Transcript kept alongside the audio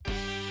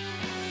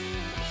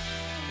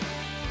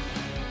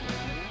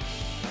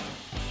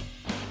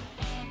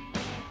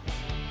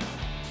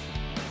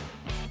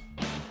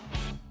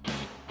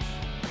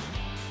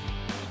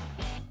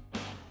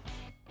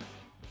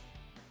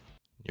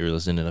You're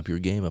listening to Up Your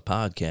Game, a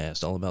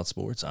podcast all about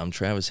sports. I'm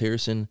Travis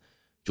Harrison,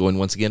 joined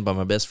once again by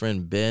my best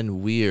friend,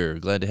 Ben Weir.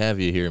 Glad to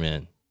have you here,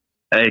 man.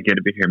 Hey, good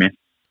to be here, man.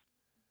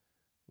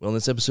 Well, in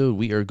this episode,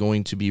 we are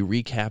going to be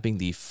recapping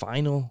the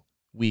final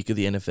week of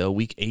the NFL,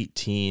 Week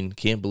 18.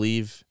 Can't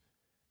believe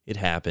it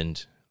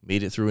happened.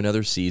 Made it through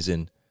another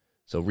season.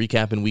 So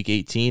recapping Week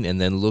 18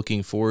 and then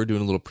looking forward,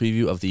 doing a little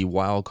preview of the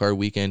Wildcard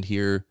weekend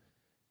here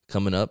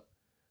coming up.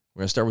 We're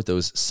going to start with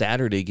those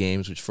Saturday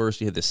games, which first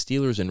you had the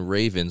Steelers and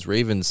Ravens.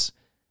 Ravens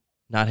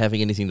not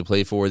having anything to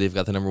play for. They've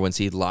got the number one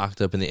seed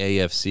locked up in the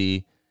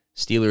AFC.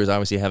 Steelers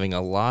obviously having a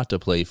lot to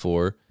play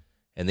for,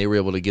 and they were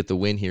able to get the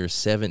win here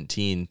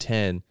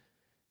 17-10.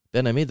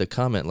 Ben, I made the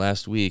comment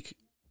last week,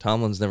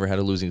 Tomlin's never had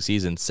a losing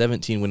season,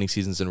 17 winning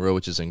seasons in a row,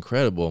 which is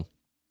incredible.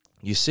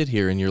 You sit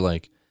here and you're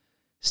like,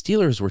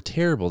 Steelers were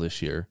terrible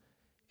this year,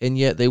 and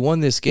yet they won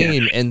this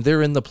game and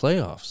they're in the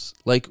playoffs.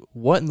 Like,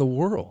 what in the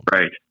world?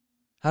 Right.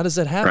 How does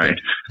that happen? Right.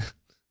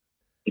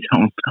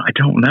 I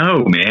don't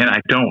know, man. I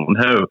don't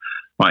know.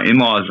 My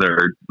in-laws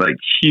are like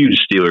huge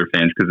Steeler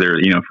fans because they're,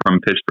 from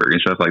Pittsburgh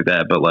and stuff like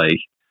that. But like,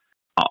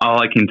 all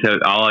I can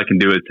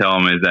do is tell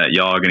them is that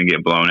y'all are going to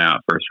get blown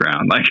out first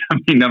round. Like, I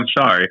mean, I'm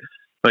sorry.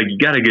 Like, you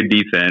got a good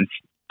defense.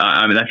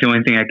 I mean, that's the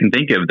only thing I can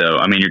think of, though.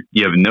 I mean,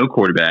 you have no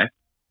quarterback.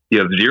 You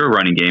have zero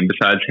running game.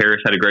 Besides,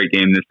 Harris had a great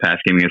game this past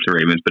game against the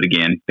Ravens, but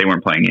again, they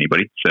weren't playing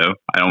anybody, so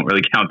I don't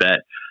really count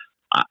that.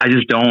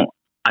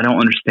 I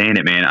don't understand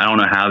it, man. I don't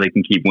know how they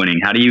can keep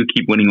winning. How do you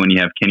keep winning when you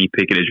have Kenny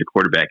Pickett as your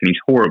quarterback and he's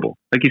horrible?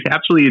 Like, he's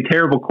absolutely a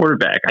terrible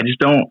quarterback. I just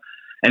don't.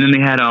 And then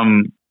they had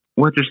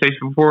what's his face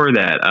before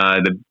that?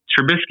 The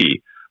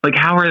Trubisky. Like,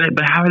 how are they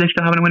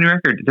still having a winning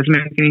record? It doesn't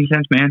make any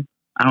sense, man.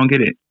 I don't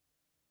get it.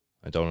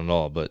 I don't at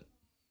all. But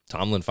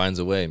Tomlin finds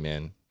a way,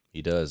 man.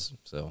 He does.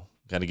 So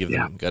got to give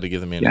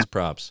the man his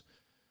props.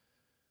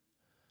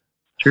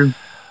 True.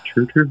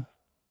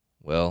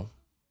 Well,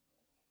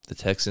 the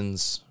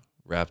Texans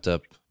wrapped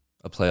up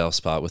a playoff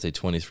spot with a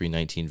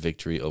 23-19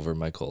 victory over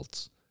my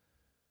Colts.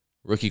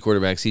 Rookie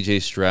quarterback C.J.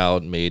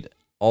 Stroud made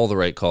all the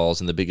right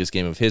calls in the biggest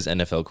game of his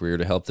NFL career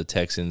to help the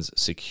Texans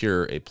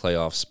secure a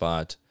playoff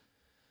spot.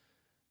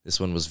 This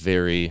one was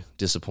very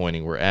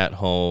disappointing. We're at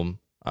home.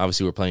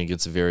 Obviously, we're playing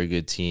against a very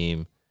good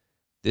team.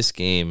 This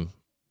game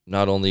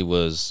not only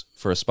was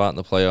for a spot in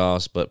the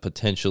playoffs, but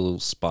potential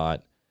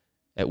spot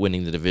at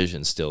winning the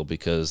division still,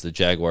 because the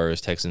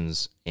Jaguars,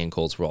 Texans, and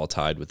Colts were all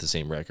tied with the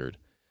same record.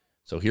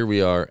 So here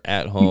we are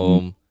at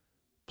home,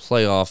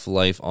 playoff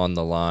life on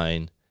the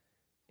line,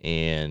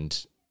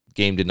 and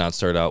game did not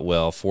start out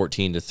well.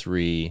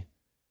 14-3,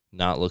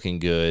 not looking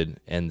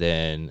good. And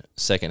then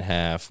second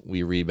half,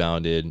 we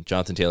rebounded.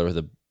 Jonathan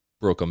Taylor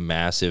broke a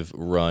massive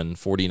run,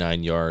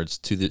 49 yards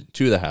to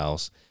the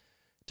house,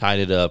 tied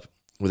it up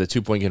with a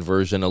 2-point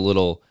conversion, a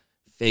little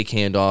fake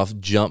handoff,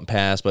 jump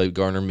pass by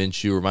Gardner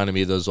Minshew. Reminded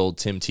me of those old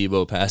Tim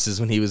Tebow passes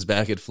when he was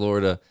back at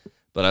Florida.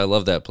 But I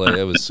love that play.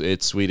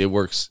 It's sweet. It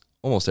works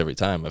almost every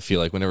time, I feel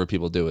like, whenever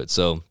people do it.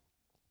 So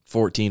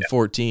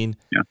 14-14,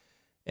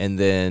 and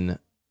then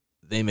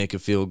they make a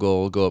field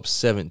goal, go up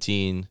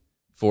 17-14,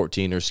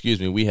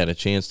 we had a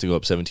chance to go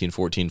up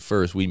 17-14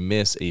 first. We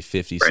miss a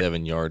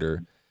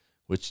 57-yarder,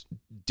 which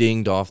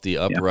dinged off the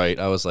upright.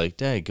 I was like,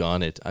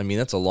 daggone it. I mean,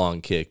 that's a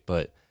long kick,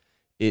 but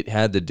it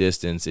had the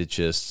distance. It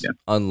just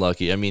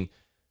unlucky. I mean,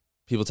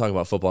 people talk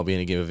about football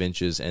being a game of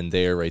inches, and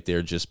right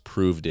there just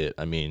proved it.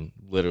 I mean,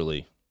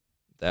 literally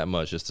that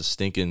much, just a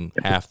stinking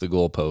half the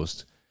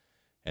goalpost.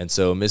 And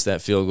so miss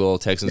that field goal.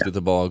 Texans get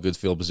the ball, good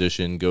field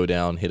position, go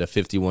down, hit a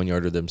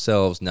 51-yarder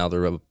themselves. Now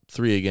they're up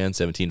 3 again,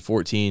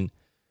 17-14.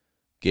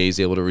 Gay's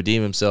able to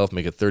redeem himself,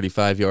 make a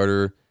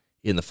 35-yarder.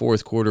 In the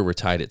fourth quarter, we're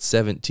tied at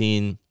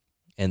 17.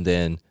 And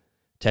then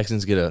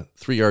Texans get a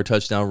 3-yard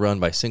touchdown run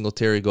by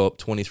Singletary, go up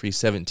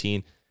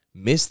 23-17,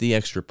 miss the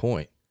extra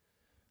point.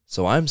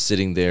 So I'm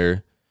sitting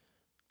there,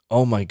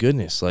 oh my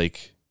goodness,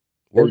 like,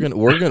 We're gonna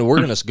go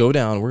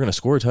down. We're gonna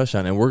score a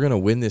touchdown, and we're gonna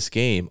win this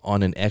game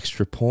on an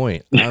extra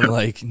point. I'm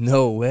like,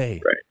 no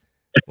way. Right.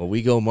 Well,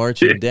 we go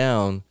marching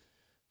down.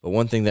 But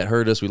one thing that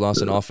hurt us, we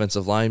lost an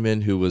offensive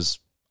lineman who was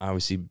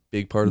obviously a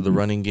big part of the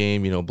running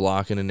game,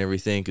 blocking and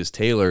everything. Because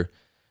Taylor,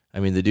 I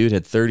mean, the dude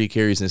had 30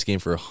 carries in this game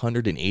for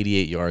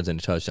 188 yards and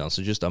a touchdown.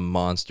 So just a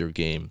monster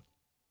game.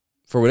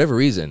 For whatever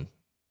reason,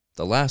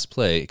 the last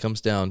play, it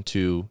comes down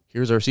to,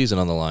 here's our season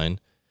on the line.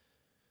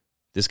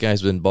 This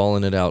guy's been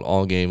balling it out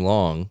all game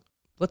long.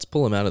 Let's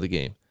pull him out of the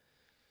game.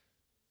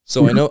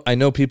 So I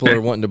know people are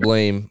wanting to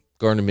blame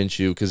Gardner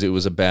Minshew because it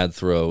was a bad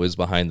throw, it was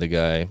behind the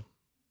guy.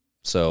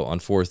 So on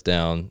fourth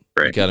down,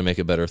 you got to make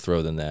a better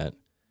throw than that.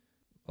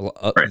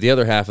 The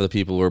other half of the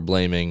people were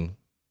blaming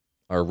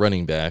our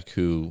running back,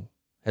 who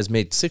has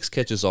made 6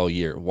 catches all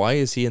year. Why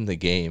is he in the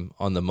game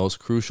on the most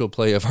crucial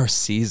play of our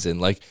season?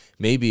 Like,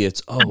 maybe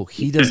it's,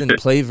 he doesn't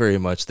play very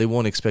much, they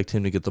won't expect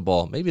him to get the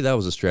ball. Maybe that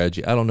was a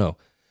strategy. I don't know.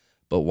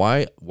 But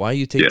why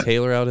you take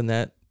Taylor out in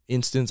that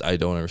instance, I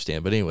don't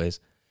understand. But anyways,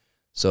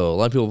 so a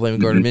lot of people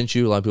blaming Gardner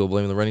Minshew, a lot of people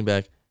blaming the running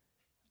back.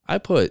 I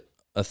put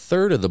a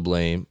third of the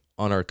blame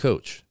on our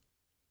coach,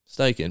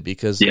 Steichen,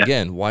 because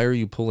again, why are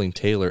you pulling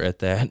Taylor at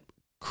that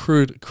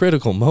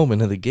critical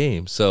moment of the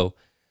game. So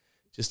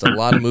just a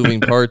lot of moving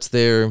parts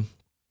there.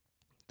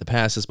 The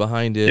pass is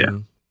behind him.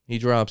 Yeah. He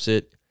drops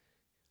it.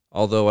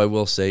 Although I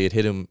will say it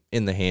hit him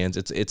in the hands.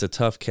 It's a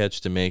tough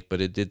catch to make,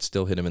 but it did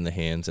still hit him in the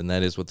hands, and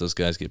that is what those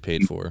guys get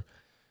paid for.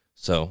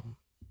 So,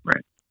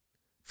 right.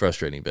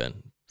 Frustrating,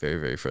 Ben. Very,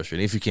 very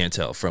frustrating, if you can't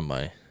tell from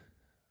my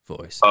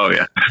voice. Oh,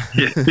 yeah.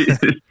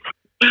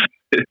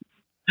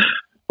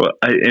 Well,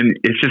 and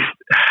it's just,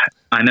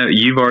 I know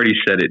you've already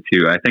said it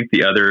too. I think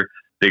the other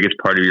biggest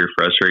part of your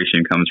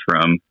frustration comes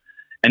from,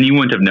 and you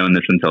wouldn't have known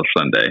this until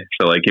Sunday.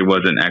 So, like, it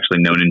wasn't actually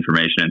known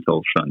information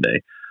until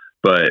Sunday.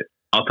 But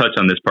I'll touch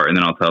on this part, and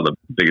then I'll tell the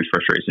biggest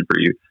frustration for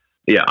you.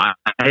 Yeah,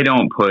 I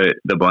don't put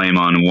the blame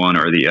on one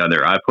or the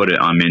other. I put it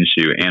on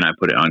Minshew, and I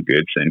put it on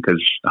Goodson,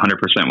 because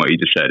 100% what you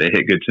just said. It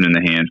hit Goodson in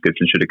the hands.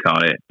 Goodson should have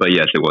caught it. But,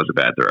 yes, it was a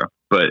bad throw.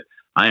 But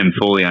I am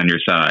fully on your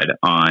side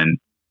on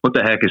what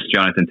the heck is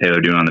Jonathan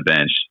Taylor doing on the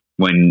bench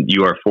when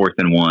you are 4th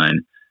and 1.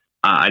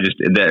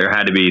 There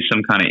had to be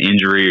some kind of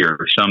injury or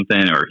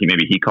something, or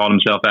maybe he called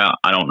himself out.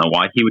 I don't know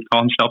why he would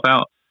call himself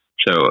out.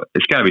 So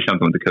it's got to be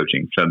something with the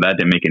coaching. So that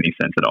didn't make any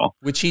sense at all.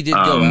 Which he did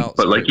go out.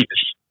 But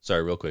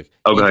sorry, real quick.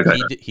 Oh, go ahead.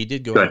 He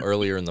did go out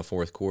earlier in the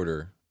fourth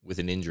quarter with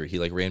an injury. He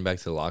ran back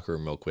to the locker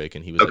room real quick,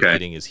 and he was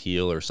getting his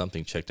heel or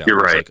something checked out. You're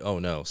right. Like, oh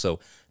no.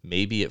 So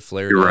maybe it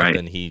flared up,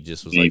 and he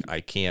just was like,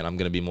 I can't. I'm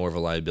going to be more of a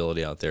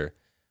liability out there.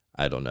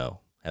 I don't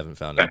know. Haven't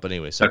found out. But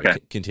anyway, sorry.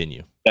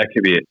 Continue. That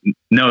could be it.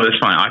 No, that's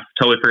fine. I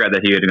totally forgot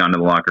that he had gone to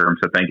the locker room.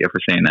 So thank you for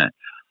saying that.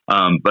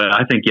 But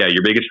I think,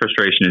 your biggest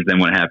frustration is then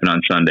what happened on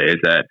Sunday is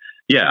that,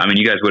 you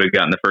guys would have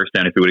gotten the first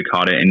down if you would have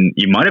caught it, and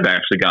you might have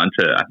actually gotten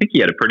to, I think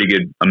he had a pretty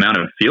good amount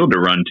of field to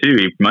run too.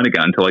 You might have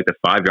gotten to like the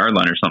 5-yard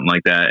line or something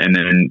like that, and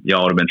then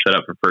y'all would have been set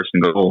up for first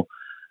and goal.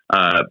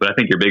 But I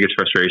think your biggest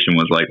frustration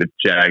was like the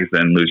Jags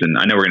then losing.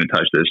 I know we're going to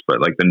touch this, but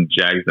like the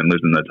Jags then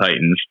losing the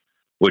Titans,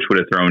 which would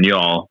have thrown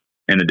y'all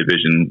in the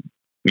division,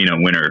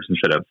 winners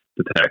instead of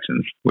the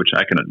Texans, which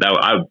I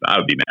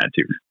would be mad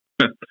too.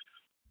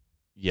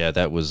 Yeah,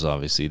 that was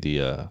obviously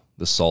the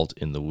salt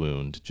in the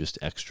wound, just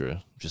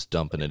extra, just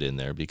dumping it in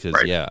there because,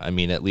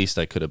 at least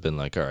I could have been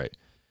like, all right,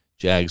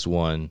 Jags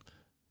won.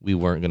 We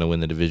weren't going to win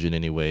the division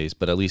anyways,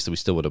 but at least we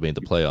still would have made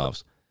the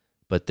playoffs.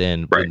 But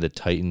then when the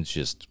Titans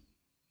just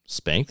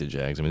spanked the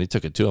Jags, they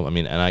took it to them.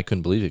 And I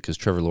couldn't believe it because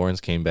Trevor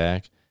Lawrence came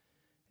back,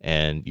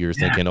 and you're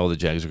thinking, the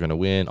Jags are going to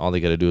win. All they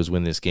got to do is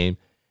win this game.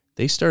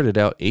 They started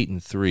out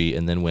 8-3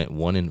 and then went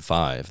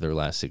 1-5 their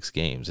last 6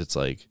 games. It's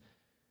like,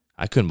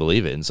 I couldn't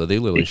believe it. And so they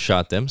literally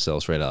shot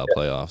themselves right out of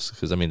playoffs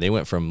because, they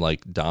went from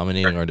like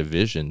dominating our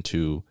division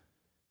to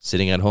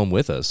sitting at home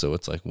with us. So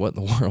it's like, what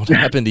in the world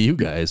happened to you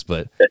guys?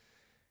 But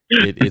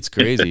it's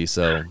crazy.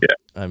 So,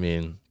 at the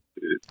end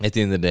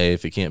of the day,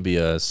 if it can't be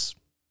us,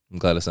 I'm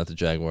glad it's not the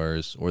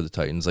Jaguars or the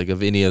Titans. Like,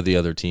 of any of the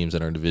other teams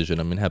in our division,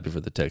 I'm happy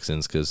for the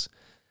Texans because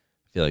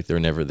I feel like they're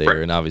never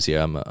there. And obviously,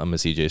 I'm a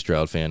CJ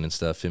Stroud fan and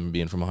stuff, him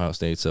being from Ohio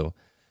State. So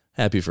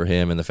happy for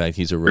him and the fact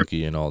he's a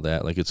rookie and all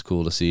that. Like, it's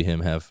cool to see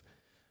him have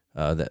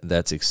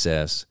that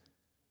success.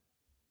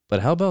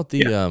 But how about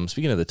the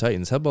speaking of the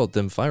Titans, how about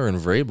them firing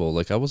Vrabel?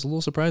 Like, I was a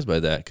little surprised by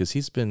that because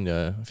he's been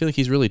I feel like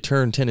he's really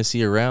turned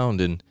Tennessee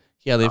around, and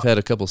they've had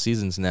a couple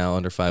seasons now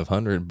under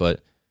 500,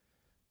 but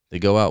they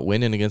go out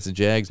winning against the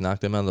Jags,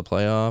 knock them out of the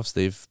playoffs.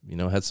 They've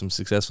had some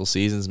successful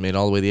seasons, made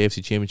all the way to the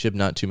AFC Championship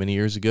not too many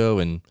years ago,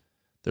 and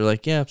they're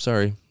like,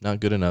 sorry, not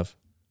good enough.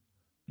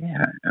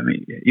 Yeah,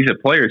 he's a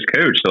player's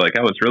coach, so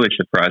I was really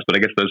surprised, but I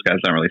guess those guys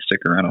don't really stick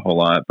around a whole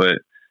lot, but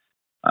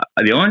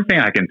the only thing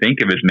I can think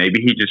of is maybe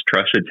he just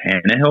trusted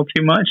Tannehill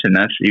too much, and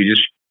that's he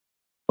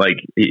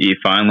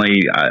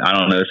finally. I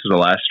don't know. This was the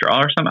last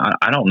straw or something.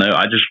 I don't know.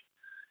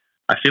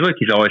 I feel like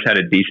he's always had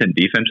a decent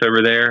defense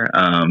over there,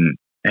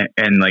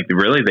 and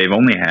really they've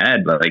only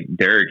had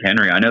Derrick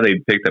Henry. I know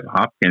they picked up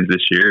Hopkins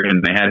this year,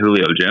 and they had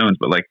Julio Jones,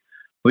 but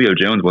Julio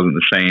Jones wasn't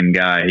the same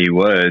guy he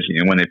was.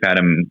 When they've had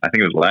him, I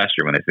think it was last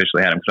year when they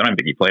officially had him. Because I don't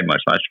think he played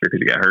much last year because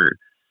he got hurt,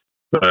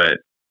 but.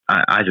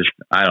 I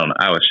don't know.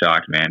 I was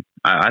shocked, man.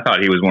 I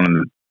thought he was one of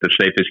the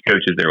safest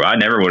coaches there. I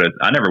never would have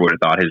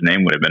thought his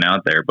name would have been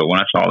out there. But when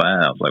I saw that,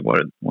 I was like, what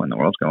in the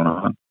world's going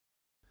on?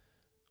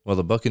 Well,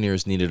 the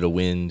Buccaneers needed a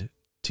win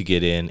to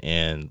get in,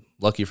 and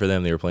lucky for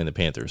them, they were playing the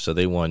Panthers. So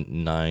they won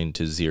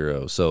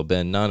 9-0. So,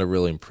 Ben, not a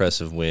really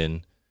impressive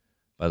win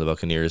by the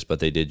Buccaneers, but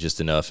they did just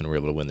enough and were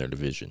able to win their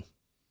division.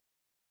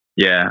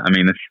 Yeah,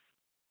 it's,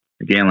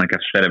 again, like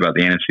I've said about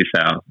the NFC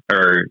South,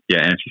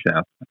 NFC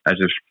South,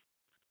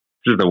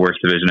 this is the worst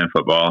division in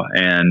football.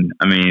 And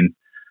 9-0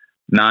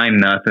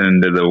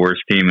 to the worst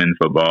team in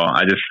football.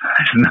 It's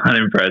not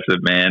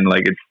impressive, man.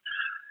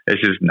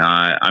 It's just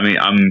not. I'm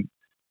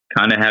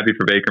kind of happy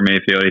for Baker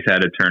Mayfield. He's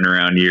had a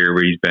turnaround year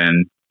where he's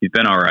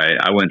been all right.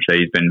 I wouldn't say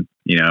he's been,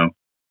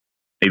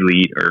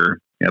 elite or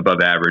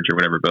above average or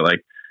whatever, but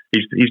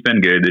he's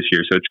been good this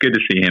year. So it's good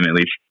to see him at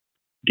least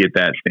get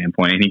that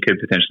standpoint. And he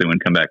could potentially win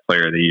comeback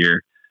player of the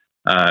year.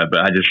 But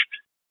I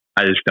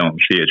just don't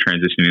see it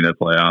transitioning to the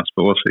playoffs,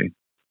 but we'll see.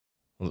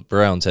 Well, the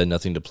Browns had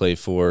nothing to play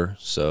for,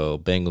 so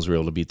Bengals were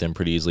able to beat them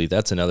pretty easily.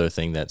 That's another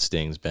thing that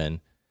stings, Ben,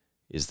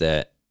 is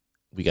that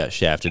we got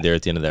shafted there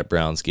at the end of that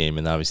Browns game,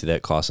 and obviously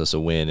that cost us a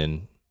win,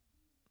 and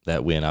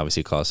that win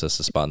obviously cost us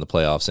a spot in the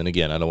playoffs. And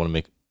again, I don't want to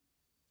make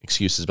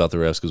excuses about the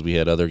refs because we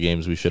had other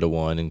games we should have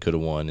won and could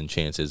have won and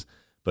chances,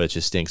 but it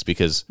just stinks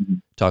because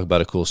talk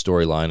about a cool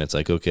storyline. It's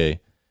like, okay,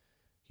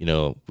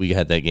 we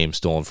had that game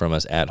stolen from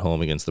us at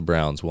home against the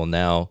Browns. Well,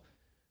 now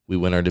we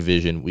win our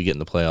division, we get in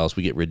the playoffs,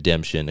 we get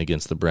redemption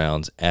against the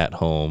Browns at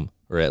home,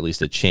 or at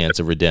least a chance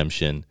of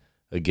redemption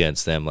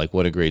against them. Like,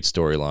 what a great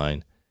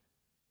storyline.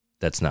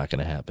 That's not going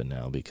to happen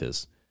now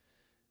because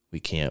we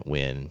can't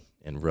win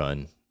and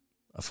run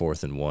a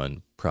 4th and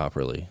 1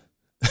 properly.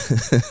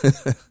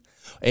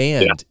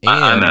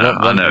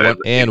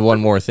 And one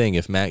more thing,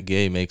 if Matt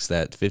Gay makes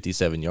that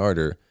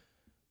 57-yarder,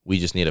 we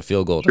just need a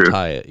field goal to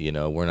tie it.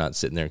 We're not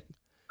sitting there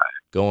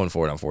going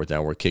for it on 4th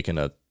down. We're kicking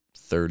a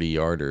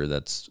 30-yarder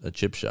that's a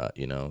chip shot,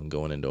 and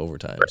going into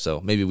overtime. Right. So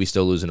maybe we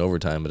still lose in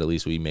overtime, but at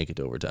least we make it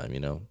to overtime,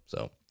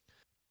 So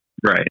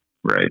right,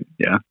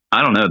 yeah.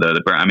 I don't know though.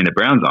 The Browns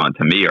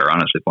to me are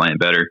honestly playing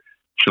better.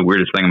 It's the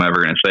weirdest thing I'm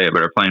ever going to say,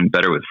 but they're playing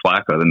better with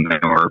Flacco than they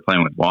were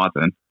playing with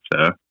Watson.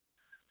 So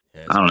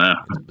yeah, I don't know.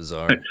 It's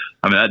bizarre.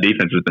 That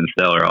defense has been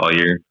stellar all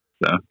year.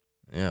 So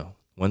yeah.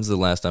 When's the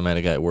last time I had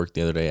a guy at work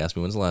the other day ask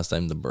me, when's the last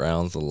time the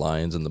Browns, the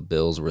Lions, and the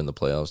Bills were in the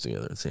playoffs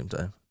together at the same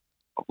time?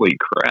 Holy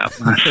crap.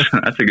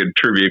 That's a good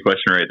trivia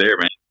question right there,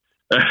 man.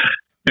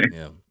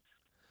 Yeah.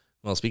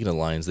 Well, speaking of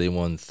Lions, they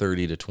won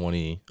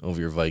 30-20 over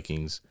your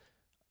Vikings.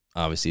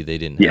 Obviously, they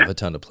didn't have a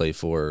ton to play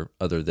for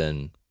other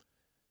than,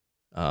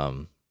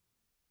 trying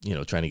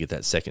to get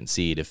that second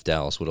seed if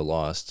Dallas would have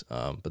lost,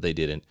 but they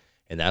didn't.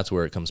 And that's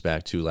where it comes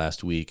back to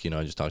last week.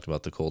 I just talked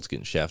about the Colts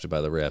getting shafted by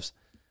the refs.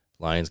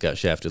 Lions got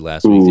shafted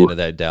last week at the end of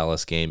that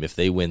Dallas game. If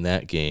they win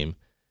that game,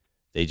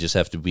 they just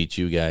have to beat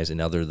you guys, and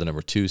now they're the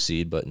number 2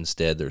 seed, but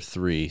instead they're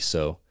 3.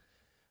 So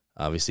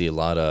obviously a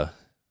lot of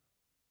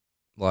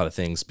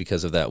things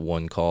because of that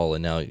one call,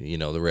 and now the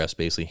refs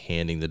basically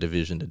handing the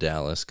division to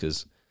Dallas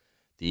because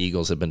the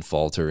Eagles have been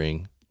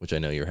faltering, which I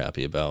know you're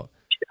happy about.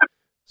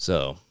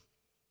 So,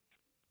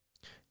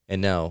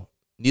 and now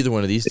neither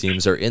one of these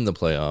teams are in the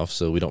playoffs,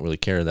 so we don't really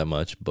care that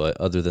much. But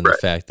other than the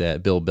fact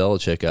that Bill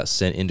Belichick got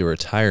sent into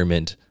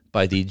retirement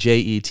by the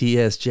Jets,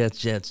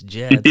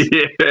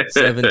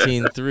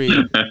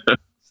 17-3.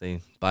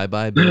 Saying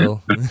bye-bye,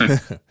 Bill.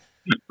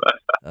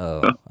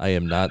 Oh, I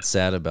am not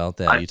sad about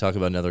that. You talk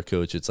about another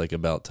coach, it's like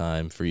about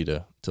time for you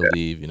to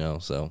leave,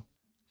 so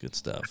good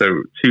stuff. So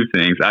 2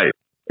 things.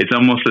 It's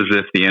almost as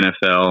if the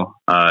NFL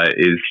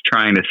is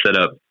trying to set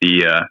up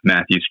the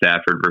Matthew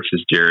Stafford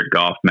versus Jared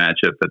Goff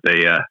matchup that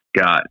they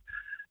got.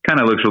 Kind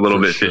of looks a little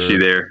bit fishy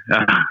there.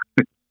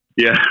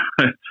 Yeah.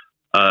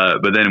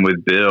 But then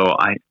with Bill,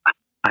 I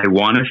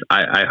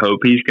hope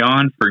he's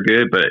gone for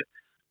good, but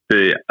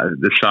the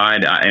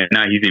side, and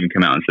now he's even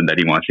come out and said that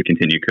he wants to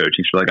continue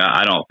coaching. So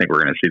I don't think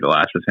we're going to see the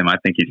last of him. I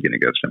think he's going to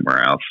go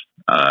somewhere else.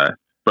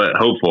 But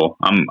hopeful.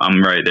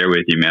 I'm right there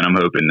with you, man. I'm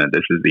hoping that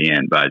this is the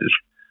end, but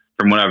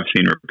from what I've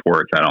seen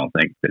reports, I don't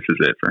think this is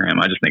it for him.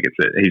 I just think it's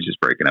it. He's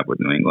just breaking up with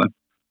New England.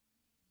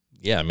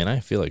 Yeah, I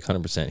feel like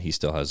 100% he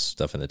still has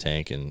stuff in the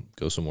tank and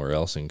go somewhere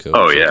else and coach.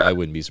 Oh, yeah. I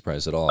wouldn't be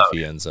surprised at all if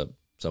he ends up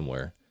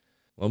somewhere.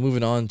 Well,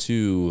 moving on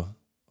to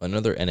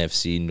another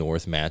NFC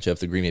North matchup.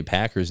 The Green Bay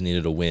Packers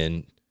needed a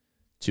win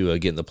to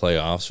get in the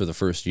playoffs for the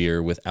first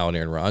year without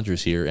Aaron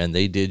Rodgers here, and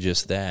they did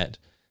just that.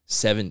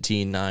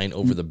 17-9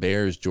 over the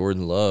Bears.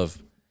 Jordan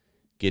Love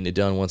getting it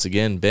done once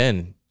again.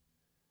 Ben,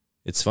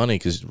 it's funny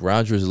because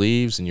Rodgers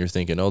leaves, and you're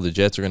thinking, the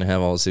Jets are going to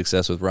have all the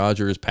success with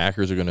Rodgers.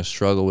 Packers are going to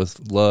struggle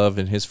with Love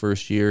in his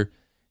first year.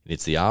 And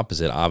it's the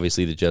opposite.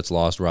 Obviously, the Jets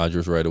lost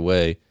Rodgers right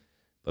away.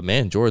 But,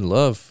 man, Jordan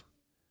Love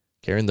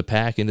carrying the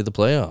pack into the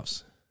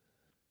playoffs.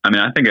 I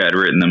think I had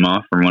written them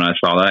off from when I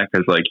saw that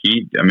because,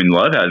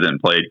 Love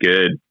hasn't played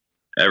good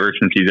ever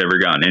since he's ever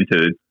gotten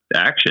into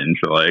action.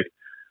 So, I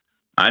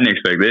didn't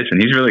expect this,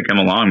 and he's really come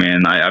along,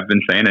 man. I've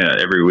been saying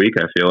it every week,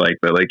 I feel like,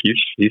 but,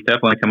 he's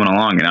definitely coming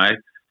along. And I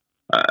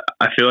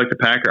feel like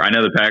I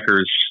know the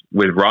Packers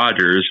with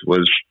Rodgers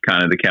was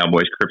kind of the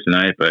Cowboys'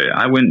 kryptonite, but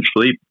I wouldn't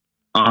sleep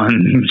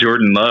on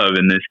Jordan Love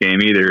in this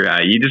game either.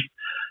 You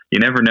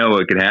never know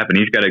what could happen.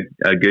 He's got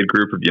a good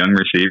group of young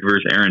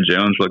receivers. Aaron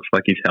Jones looks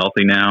like he's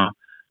healthy now.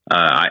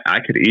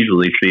 I could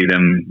easily see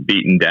them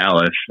beating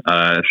Dallas.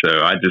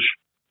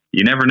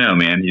 You never know,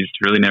 man. You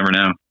just really never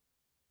know.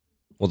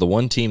 Well, the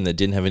one team that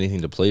didn't have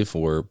anything to play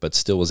for but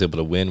still was able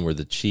to win were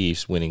the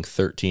Chiefs, winning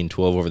 13-12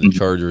 over the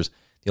Chargers.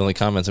 The only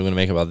comments I'm going to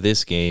make about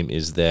this game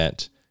is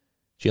that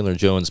Chandler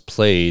Jones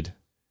played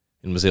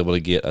and was able to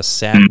get a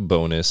sack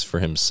bonus for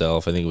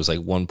himself. I think it was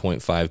like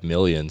 $1.5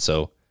 million.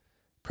 So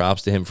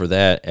props to him for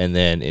that. And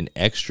then an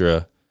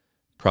extra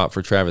prop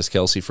for Travis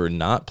Kelce for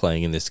not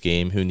playing in this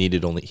game, he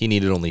needed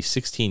only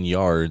 16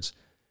 yards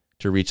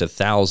to reach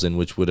 1,000,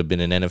 which would have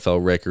been an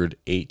NFL record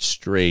 8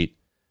 straight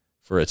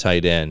for a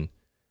tight end.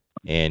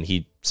 And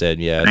he said,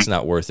 yeah, it's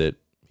not worth it.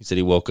 He said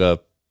he woke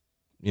up,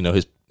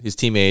 his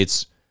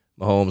teammates,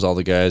 Mahomes, all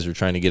the guys were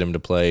trying to get him to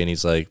play, and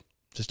he's like,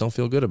 just don't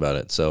feel good about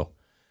it. So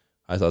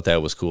I thought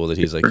that was cool that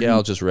he's like, yeah,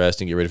 I'll just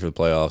rest and get ready for the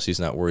playoffs. He's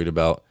not worried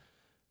about,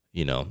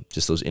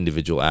 just those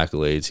individual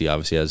accolades. He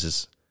obviously has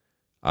his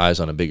eyes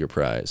on a bigger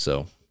prize.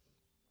 So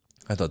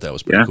I thought that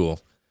was pretty cool.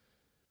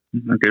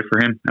 Good for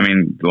him. I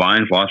mean, the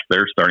Lions lost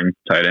their starting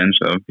tight end,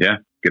 so yeah,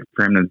 good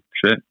for him to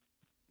sit.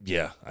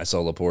 Yeah, I saw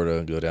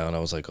Laporta go down. I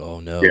was like, oh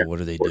no, what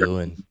are they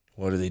doing?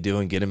 What are they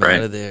doing? Get him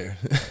out of there.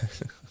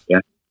 Yeah,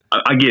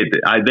 I get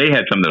it. They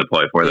had something to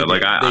play for, though.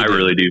 Like, I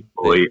really do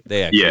believe.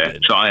 They actually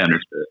did. So I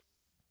understood.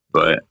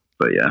 But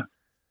yeah.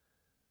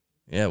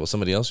 Yeah, well,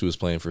 somebody else who was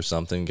playing for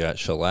something got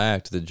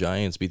shellacked. The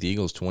Giants beat the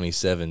Eagles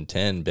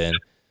 27-10, Ben.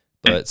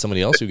 But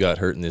somebody else who got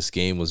hurt in this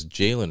game was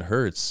Jalen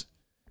Hurts.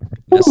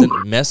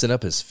 Messing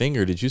up his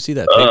finger. Did you see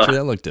that picture?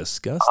 That looked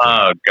disgusting.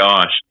 Oh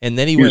gosh! And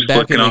then he went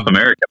back in off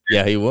America.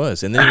 Yeah, he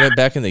was. And then he went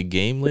back in the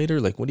game later.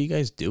 Like, what are you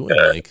guys doing?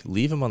 Like,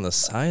 leave him on the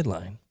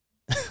sideline.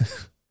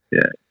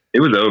 Yeah,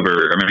 it was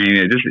over. I mean,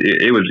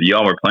 it was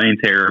y'all were playing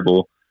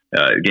terrible.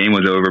 Game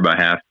was over by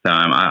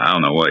halftime. I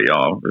don't know what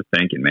y'all were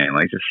thinking, man.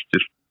 Like,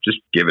 just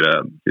give it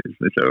up.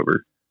 It's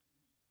over.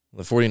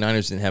 The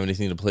 49ers didn't have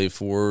anything to play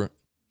for,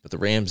 but the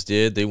Rams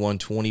did. They won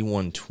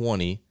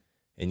 21-20.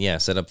 And, yeah,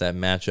 set up that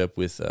matchup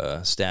with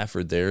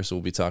Stafford there. So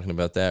we'll be talking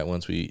about that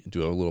once we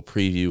do a little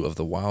preview of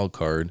the wild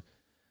card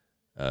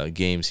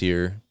games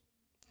here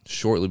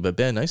shortly. But,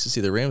 Ben, nice to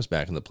see the Rams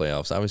back in the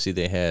playoffs. Obviously,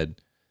 they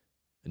had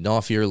an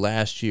off year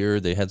last year.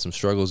 They had some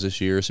struggles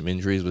this year, some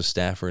injuries with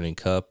Stafford and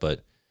Kupp.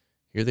 But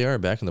here they are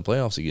back in the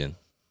playoffs again.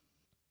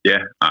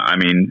 Yeah, I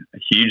mean,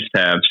 huge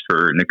tabs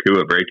for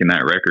Nakua breaking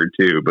that record,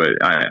 too. But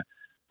I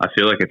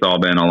feel like it's all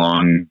been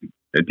along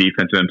the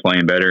defense been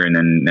playing better, and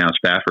then now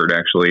Stafford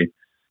actually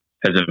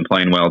has been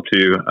playing well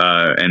too,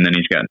 and then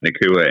he's got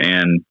Nakua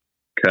and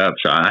Kupp.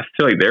 So I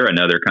feel like they're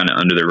another kind of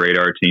under the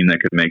radar team that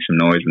could make some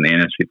noise in the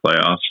NFC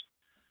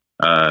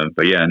playoffs.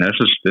 But yeah, and this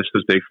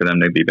was big for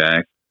them to be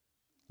back.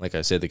 Like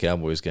I said, the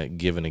Cowboys got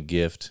given a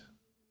gift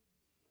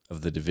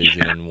of the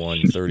division and won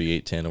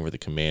 38-10 over the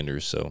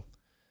Commanders. So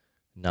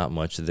not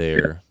much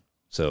there.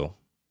 So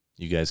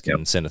you guys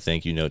can send a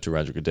thank you note to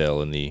Roger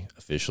Goodell and the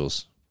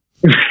officials.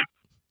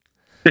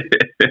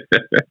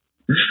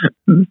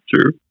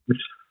 True.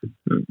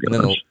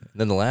 And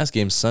then the last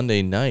game,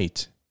 Sunday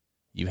night,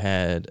 you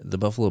had the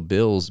Buffalo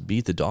Bills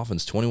beat the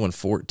Dolphins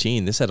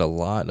 21-14. This had a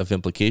lot of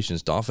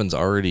implications. Dolphins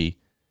already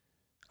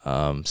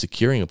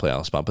securing a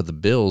playoff spot, but the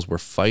Bills were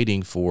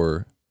fighting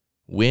for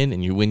win,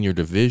 and you win your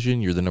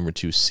division. You're the number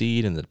 2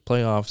 seed in the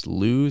playoffs.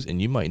 Lose,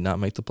 and you might not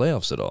make the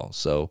playoffs at all.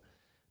 So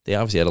they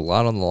obviously had a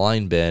lot on the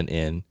line, Ben,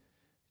 and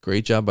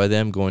great job by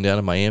them going down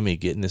to Miami,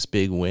 getting this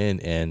big win,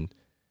 and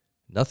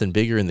nothing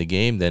bigger in the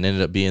game than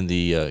ended up being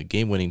the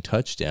game-winning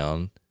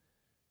touchdown.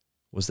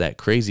 Was that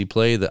crazy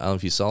play that, I don't know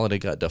if you saw it, it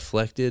got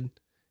deflected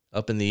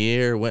up in the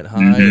air, went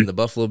high, and the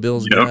Buffalo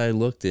Bills guy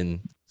looked and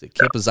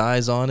kept his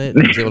eyes on it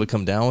and was able to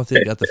come down with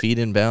it, got the feet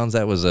in bounds.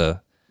 That was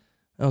a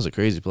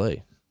crazy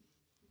play.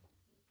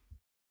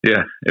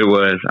 Yeah, it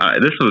was.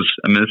 This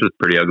is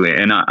pretty ugly,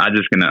 and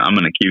I'm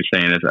gonna keep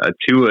saying this.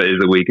 Tua is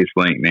the weakest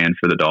link, man,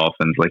 for the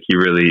Dolphins. Like, he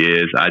really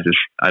is.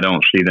 I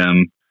don't see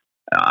them.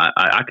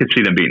 I could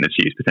see them beating the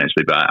Chiefs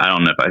potentially, but I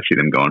don't know if I see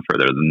them going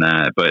further than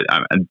that. But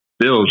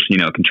Bills,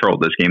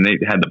 controlled this game. They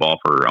had the ball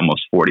for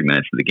almost 40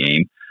 minutes of the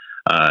game.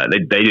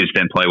 They just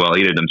didn't play well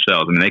either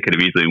themselves. I mean, they could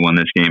have easily won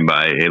this game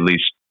by at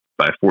least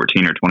by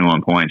 14 or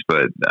 21 points,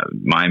 but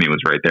Miami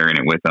was right there in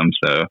it with them.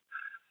 So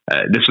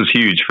this was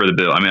huge for the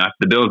Bills. I mean,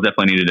 the Bills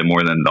definitely needed it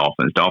more than the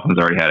Dolphins. Dolphins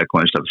already had a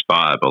clinched up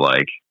spot, but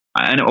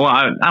I don't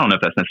know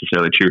if that's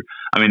necessarily true.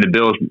 I mean, the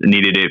Bills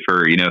needed it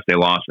for, if they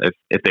lost,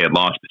 if they had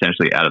lost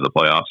potentially out of the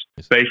playoffs.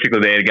 Basically,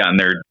 they had gotten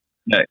their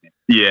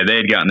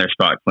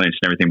spot clinched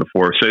and everything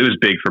before. So it was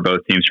big for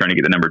both teams trying to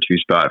get the number 2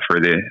 spot for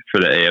the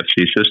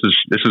AFC. So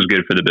this was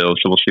good for the Bills.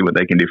 So we'll see what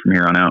they can do from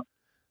here on out.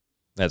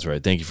 That's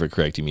right. Thank you for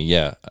correcting me.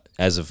 Yeah,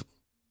 as of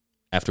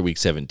after week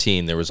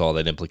 17, there was all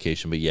that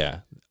implication. But yeah,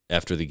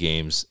 after the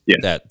games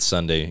that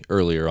Sunday,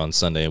 earlier on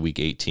Sunday, week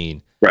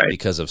 18, right,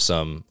 because of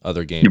some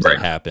other games that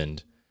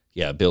happened.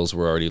 Yeah, Bills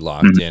were already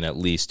locked in at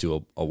least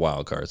to a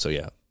wild card. So,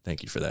 yeah,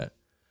 thank you for that.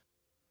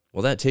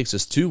 Well, that takes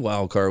us to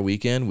wild card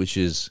weekend, which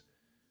is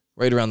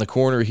right around the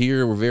corner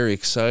here. We're very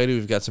excited.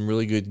 We've got some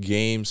really good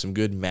games, some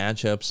good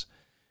matchups.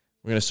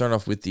 We're going to start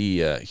off with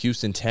the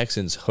Houston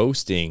Texans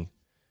hosting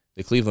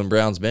the Cleveland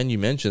Browns. Ben, you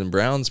mentioned the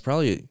Browns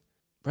probably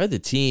the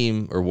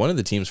team, or one of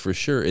the teams for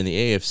sure, in the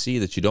AFC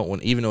that you don't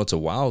want, even though it's a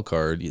wild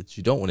card, that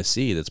you don't want to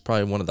see. That's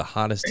probably one of the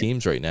hottest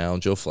teams right now.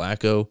 Joe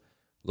Flacco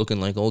looking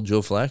like old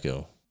Joe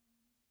Flacco.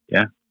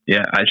 Yeah.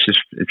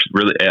 It's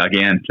really,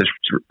 again, just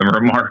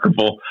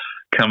remarkable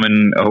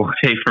coming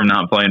away from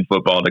not playing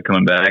football to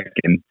coming back.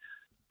 And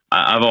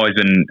I've always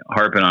been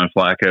harping on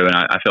Flacco, and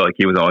I feel like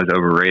he was always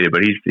overrated,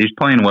 but he's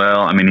playing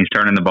well. I mean, he's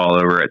turning the ball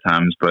over at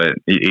times, but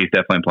he's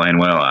definitely playing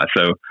well.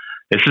 So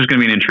this is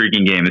going to be an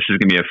intriguing game. This is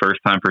going to be a first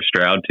time for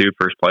Stroud too,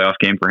 first playoff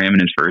game for him in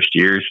his first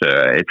year. So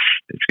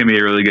it's going to be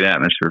a really good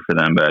atmosphere for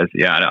them. But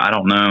yeah, I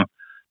don't know.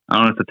 I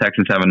don't know if the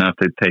Texans have enough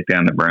to take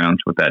down the Browns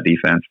with that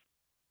defense.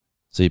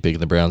 So you picking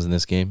the Browns in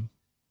this game?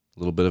 A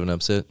little bit of an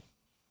upset?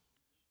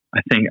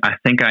 I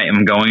think I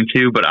am going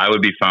to, but I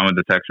would be fine with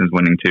the Texans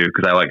winning too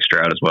because I like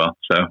Stroud as well.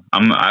 So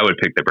I would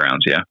pick the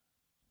Browns. Yeah.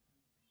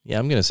 Yeah,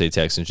 I'm going to say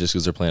Texans just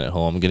because they're playing at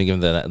home. I'm going to give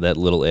them that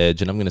little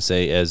edge, and I'm going to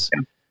say as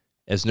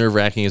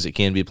nerve-wracking as it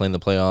can be playing the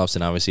playoffs,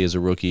 and obviously as a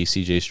rookie,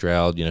 C.J.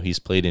 Stroud, he's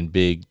played in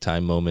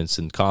big-time moments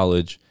in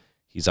college.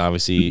 He's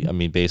obviously,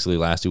 basically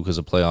last week was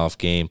a playoff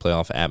game,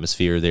 playoff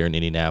atmosphere there in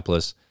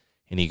Indianapolis,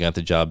 and he got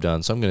the job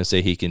done. So I'm going to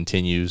say he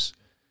continues,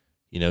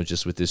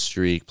 just with this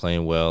streak,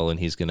 playing well, and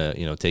he's going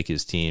to, take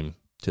his team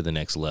to the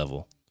next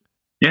level.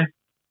 Yeah,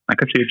 I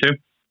could see it too.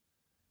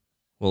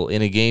 Well,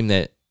 in a game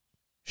that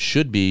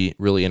should be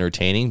really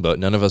entertaining, but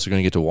none of us are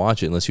going to get to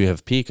watch it unless you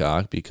have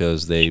Peacock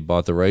because they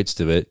bought the rights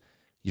to it.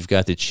 You've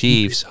got the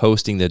Chiefs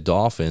hosting the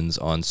Dolphins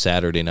on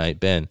Saturday night.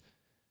 Ben,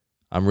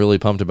 I'm really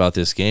pumped about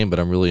this game, but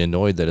I'm really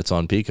annoyed that it's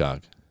on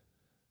Peacock.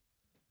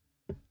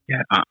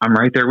 Yeah, I'm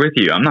right there with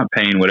you. I'm not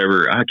paying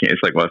whatever I can.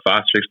 It's like what,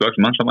 $5-6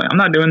 a month. I'm like, I'm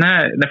not doing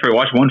that. And if I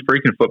watch one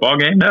freaking football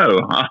game, no,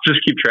 I'll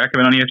just keep track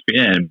of it on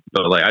ESPN.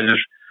 But like,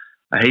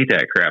 I hate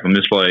that crap. I'm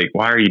just like,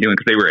 why are you doing?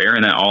 Because they were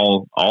airing that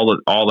all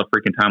the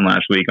freaking time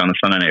last week on the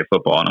Sunday Night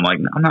Football, and I'm like,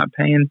 no, I'm not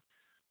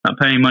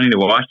paying money to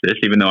watch this,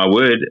 even though I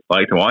would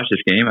like to watch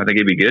this game. I think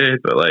it'd be good,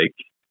 but like,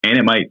 and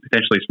it might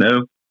potentially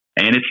snow,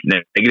 and it's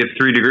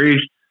 -3 degrees.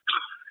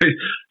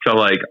 So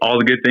like, all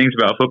the good things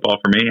about football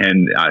for me,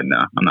 and no,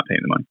 I'm not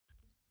paying the money.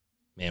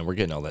 Man, we're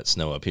getting all that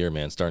snow up here,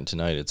 man. Starting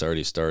tonight, it's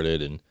already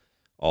started, and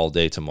all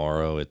day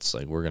tomorrow, it's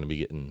like we're going to be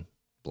getting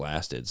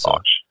blasted. So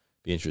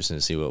be interesting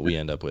to see what we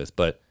end up with.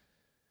 But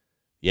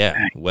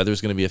yeah,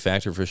 weather's going to be a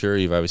factor for sure.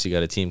 You've obviously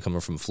got a team coming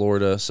from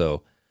Florida,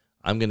 so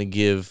I'm going to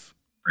give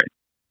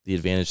the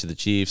advantage to the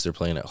Chiefs. They're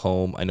playing at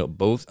home. I know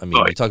both.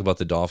 You talk about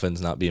the Dolphins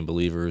not being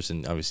believers,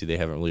 and obviously they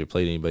haven't really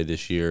played anybody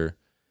this year.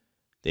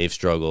 They've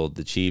struggled.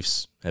 The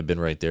Chiefs have been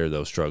right there,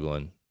 though,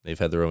 struggling. They've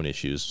had their own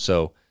issues.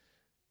 So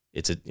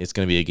it's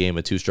going to be a game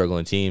of two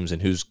struggling teams,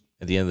 and who's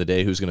at the end of the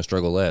day, who's going to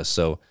struggle less.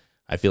 So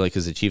I feel like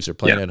because the Chiefs are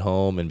playing at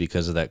home and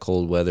because of that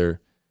cold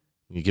weather,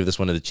 you give this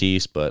one to the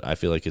Chiefs, but I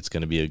feel like it's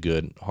going to be a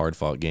good,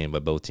 hard-fought game by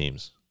both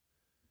teams.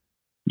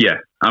 Yeah,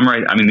 I'm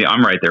right.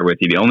 I'm right there with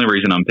you. The only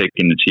reason I'm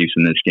picking the Chiefs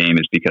in this game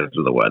is because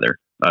of the weather.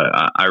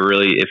 I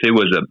really, if it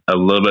was a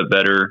little bit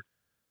better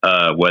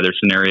weather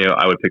scenario,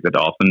 I would pick the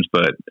Dolphins,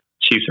 but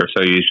Chiefs are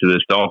so used to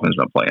this. Dolphins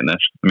don't play in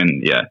this.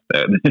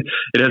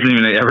 It doesn't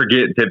even ever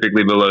get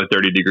typically below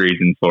 30 degrees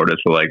in Florida.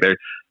 So like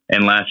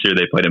and last year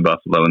they played in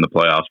Buffalo in the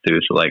playoffs too.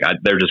 So like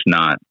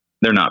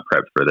they're not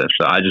prepped for this.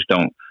 So I just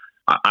don't.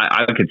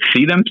 I could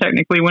see them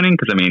technically winning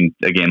because,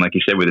 again, like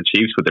you said, with the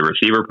Chiefs, with the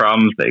receiver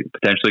problems, they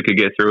potentially could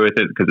get through with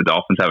it because the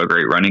Dolphins have a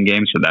great running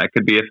game, so that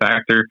could be a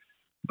factor.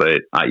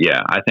 But,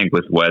 I think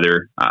with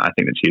weather, I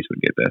think the Chiefs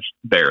would get this.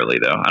 Barely,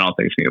 though. I don't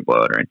think it's going to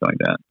blow it or anything like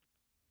that.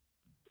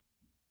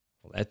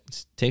 Well,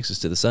 that takes us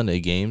to the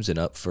Sunday games, and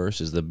up first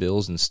is the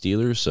Bills and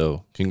Steelers.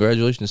 So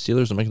congratulations,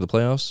 Steelers, on making the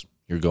playoffs.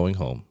 You're going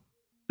home.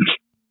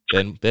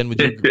 Ben, would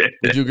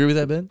you agree with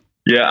that, Ben?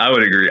 Yeah, I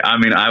would agree.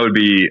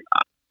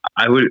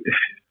 I would.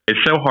 It's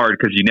so hard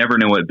because you never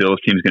know what Bills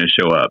team is going to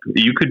show up.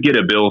 You could get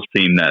a Bills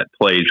team that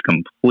plays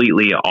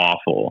completely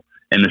awful,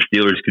 and the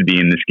Steelers could be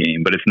in this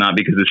game. But it's not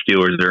because the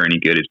Steelers are any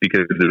good. It's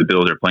because the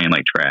Bills are playing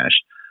like trash.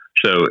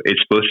 So it's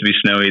supposed to be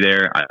snowy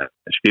there.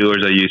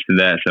 Steelers are used to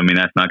that. So,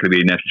 that's not going to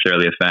be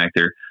necessarily a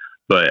factor.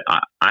 But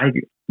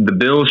the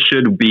Bills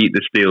should beat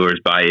the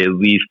Steelers by at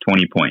least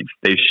 20 points.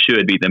 They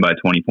should beat them by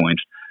 20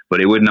 points. But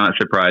it would not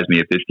surprise me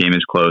if this game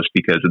is close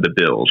because of the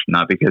Bills,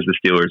 not because the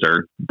Steelers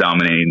are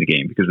dominating the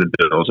game, because the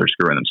Bills are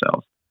screwing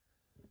themselves.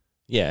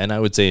 Yeah, and I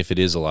would say if it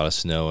is a lot of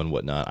snow and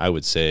whatnot, I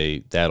would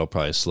say that'll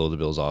probably slow the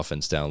Bills'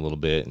 offense down a little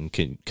bit and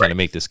can kind of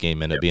make this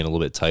game end up being a little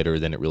bit tighter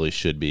than it really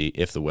should be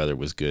if the weather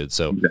was good.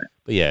 So,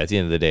 But yeah, at the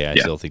end of the day, I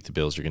still think the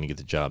Bills are going to get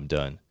the job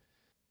done.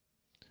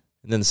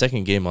 And then the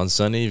second game on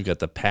Sunday, you've got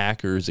the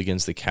Packers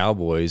against the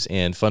Cowboys.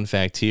 And fun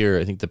fact here,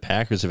 I think the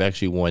Packers have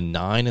actually won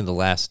 9 in the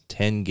last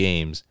 10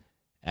 games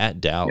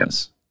at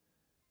Dallas.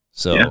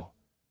 So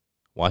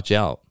watch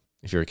out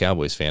if you're a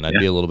Cowboys fan. I'd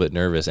be a little bit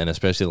nervous, and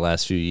especially the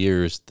last few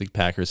years, the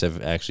Packers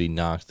have actually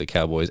knocked the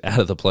Cowboys out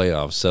of the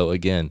playoffs. So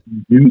again,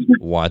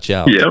 watch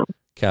out,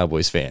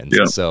 Cowboys fans.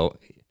 So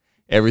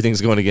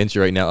everything's going against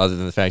you right now other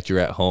than the fact you're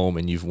at home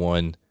and you've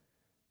won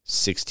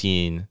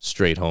 16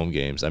 straight home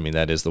games.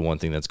 That is the one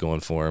thing that's going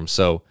for them.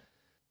 So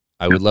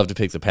I would love to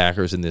pick the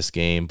Packers in this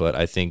game, but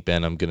I think,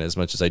 Ben, I'm going to, as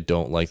much as I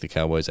don't like the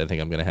Cowboys, I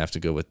think I'm going to have to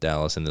go with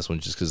Dallas in this one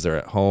just because they're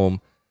at home.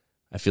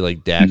 I feel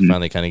like Dak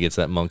finally kind of gets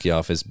that monkey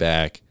off his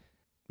back,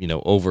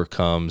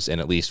 overcomes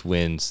and at least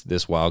wins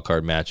this wild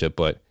card matchup,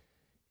 but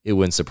it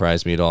wouldn't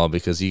surprise me at all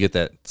because you get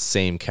that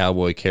same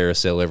Cowboy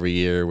carousel every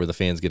year where the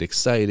fans get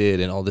excited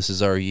and, this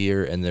is our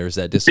year, and there's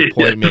that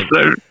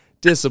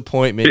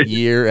disappointment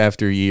year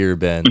after year,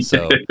 Ben.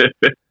 So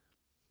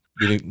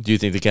do you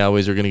think the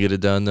Cowboys are going to get it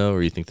done, though,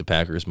 or you think the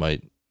Packers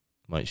might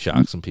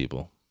shock some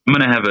people? I'm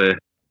going to have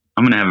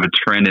a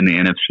trend in the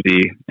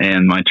NFC,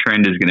 and my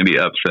trend is going to be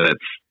upsets.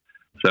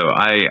 So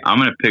I'm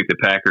going to pick the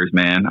Packers,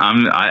 man.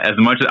 As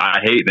much as I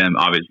hate them,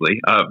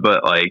 obviously,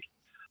 but like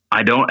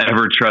I don't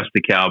ever trust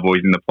the Cowboys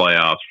in the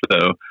playoffs. So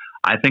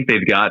I think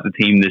they've got the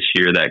team this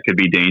year that could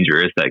be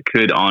dangerous. That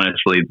could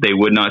honestly, they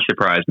would not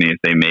surprise me if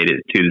they made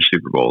it to the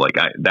Super Bowl. Like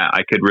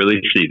I could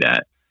really see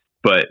that.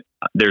 But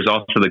there's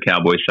also the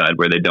Cowboys side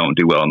where they don't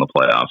do well in the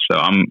playoffs. So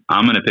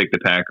I'm going to pick the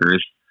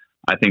Packers.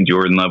 I think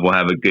Jordan Love will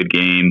have a good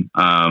game.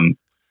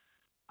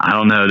 I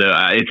don't know though.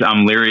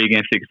 I'm leery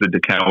against it because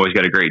the Cowboys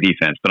got a great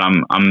defense, but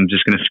I'm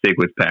just going to stick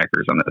with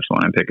Packers on this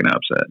one. I'm picking an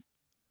upset.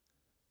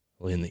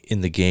 Well,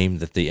 in the game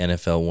that the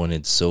NFL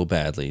wanted so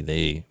badly,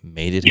 they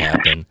made it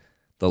happen.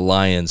 The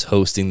Lions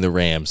hosting the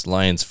Rams.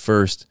 Lions'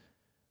 first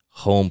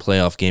home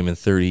playoff game in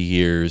 30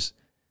 years.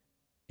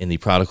 And the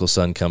prodigal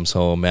son comes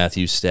home,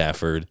 Matthew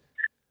Stafford,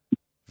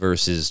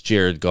 versus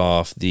Jared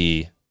Goff,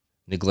 the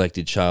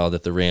neglected child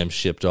that the Rams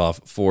shipped off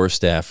for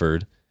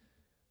Stafford.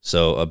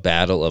 So a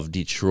battle of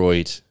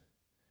Detroit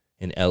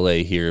and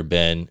LA here.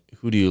 Ben,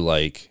 who do you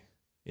like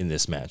in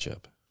this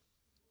matchup?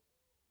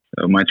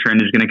 So my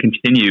trend is going to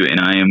continue, and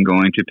I am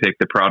going to pick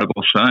the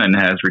prodigal son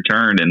has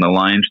returned, and the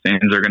Lions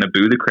fans are going to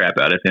boo the crap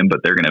out of him,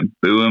 but they're going to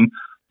boo him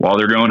while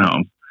they're going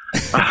home.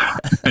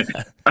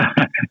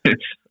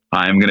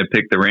 I'm going to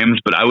pick the Rams,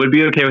 but I would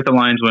be okay with the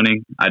Lions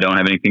winning. I don't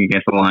have anything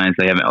against the Lions.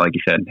 They haven't, like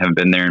you said, haven't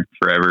been there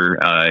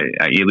forever,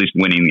 at least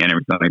winning and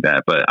everything like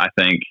that. But I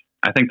think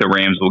the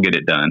Rams will get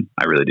it done.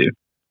 I really do.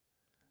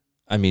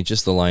 I mean,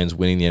 just the Lions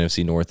winning the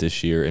NFC North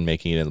this year and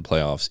making it in the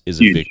playoffs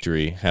is a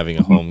victory. Having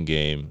a home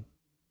game,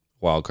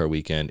 Wildcard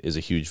weekend, is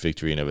a huge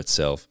victory in of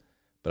itself.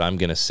 But I'm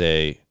going to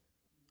say,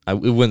 it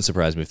wouldn't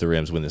surprise me if the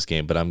Rams win this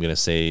game, but I'm going to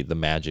say the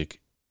magic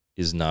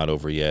is not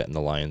over yet, and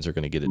the Lions are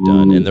going to get it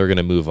done, and they're going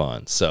to move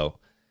on. So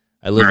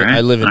I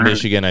live in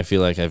Michigan. I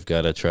feel like I've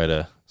got to try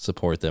to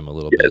support them a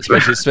little bit,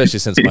 especially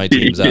since my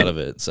team's out of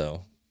it.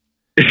 So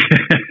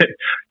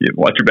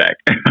watch your back.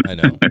 I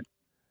know.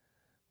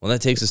 Well,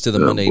 that takes us to the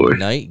Monday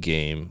night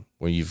game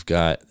where you've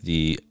got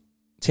the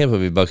Tampa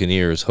Bay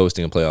Buccaneers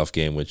hosting a playoff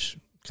game, which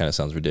kind of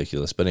sounds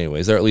ridiculous. But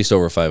anyways, they're at least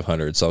over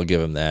 500, so I'll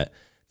give them that.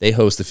 They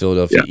host the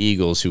Philadelphia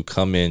Eagles, who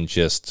come in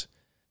just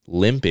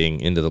limping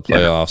into the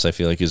playoffs, I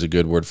feel like is a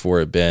good word for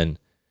it. Ben,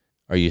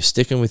 are you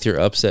sticking with your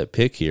upset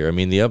pick here? I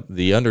mean,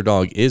 the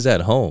underdog is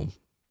at home.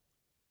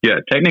 Yeah,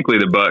 technically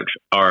the Bucs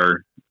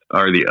are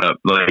the up.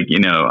 Like,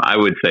 I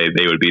would say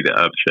they would be the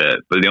upset.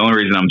 But the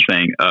only reason I'm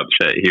saying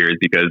upset here is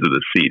because of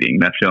the seeding.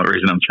 That's the only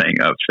reason I'm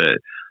saying upset.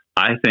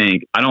 I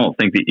don't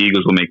think the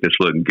Eagles will make this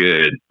look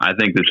good. I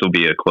think this will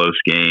be a close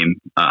game.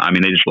 I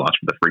mean, they just lost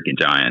to the freaking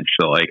Giants.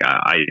 So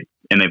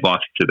and they've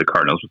lost to the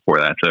Cardinals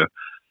before that. So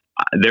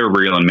they're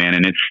reeling, man,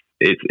 and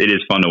it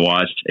is fun to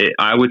watch.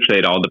 I would say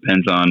it all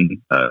depends on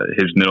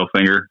his middle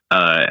finger,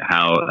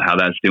 how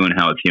that's doing,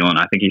 how it's healing.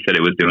 I think he said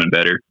it was doing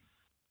better.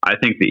 I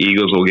think the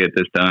Eagles will get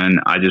this done.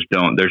 I just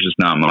don't. There's just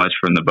not much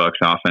from the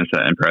Bucs offense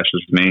that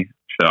impresses me.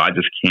 So I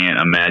just can't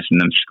imagine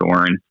them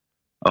scoring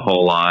a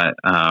whole lot.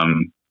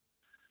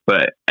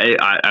 But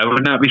I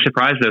would not be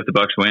surprised if the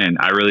Bucs win.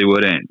 I really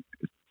wouldn't.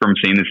 From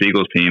seeing this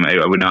Eagles team,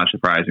 it would not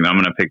surprise me. I'm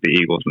going to pick the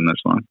Eagles in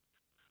this one.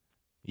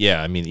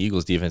 Yeah, I mean, the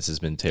Eagles' defense has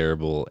been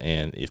terrible,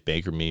 and if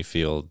Baker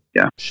Mayfield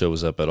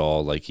shows up at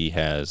all like he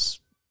has,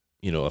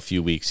 a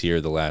few weeks here,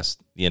 the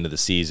end of the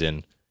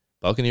season,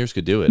 Buccaneers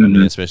could do it. I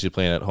mean, especially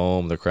playing at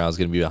home, the crowd's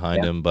going to be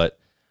behind them, but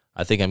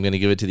I think I'm going to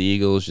give it to the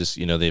Eagles. Just,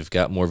 they've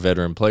got more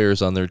veteran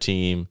players on their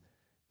team.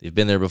 They've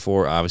been there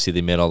before. Obviously,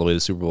 they made all the way to the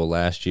Super Bowl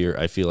last year.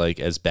 I feel like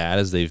as bad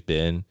as they've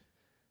been,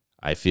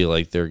 I feel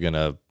like they're going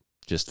to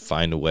just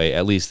find a way,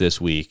 at least this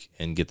week,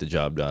 and get the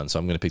job done. So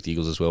I'm going to pick the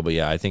Eagles as well. But,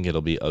 yeah, I think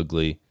it'll be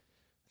ugly.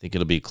 I think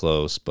it'll be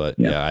close. But,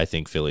 yeah I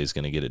think Philly's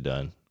going to get it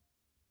done.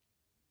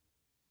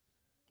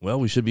 Well,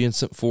 we should be in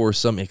for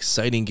some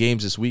exciting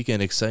games this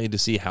weekend. Excited to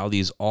see how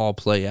these all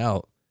play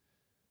out.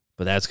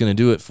 But that's going to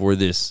do it for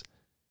this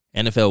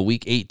NFL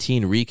Week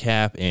 18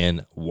 recap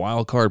and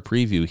wildcard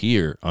preview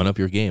here on Up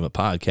Your Game, a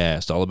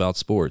podcast all about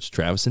sports.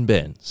 Travis and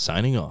Ben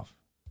signing off.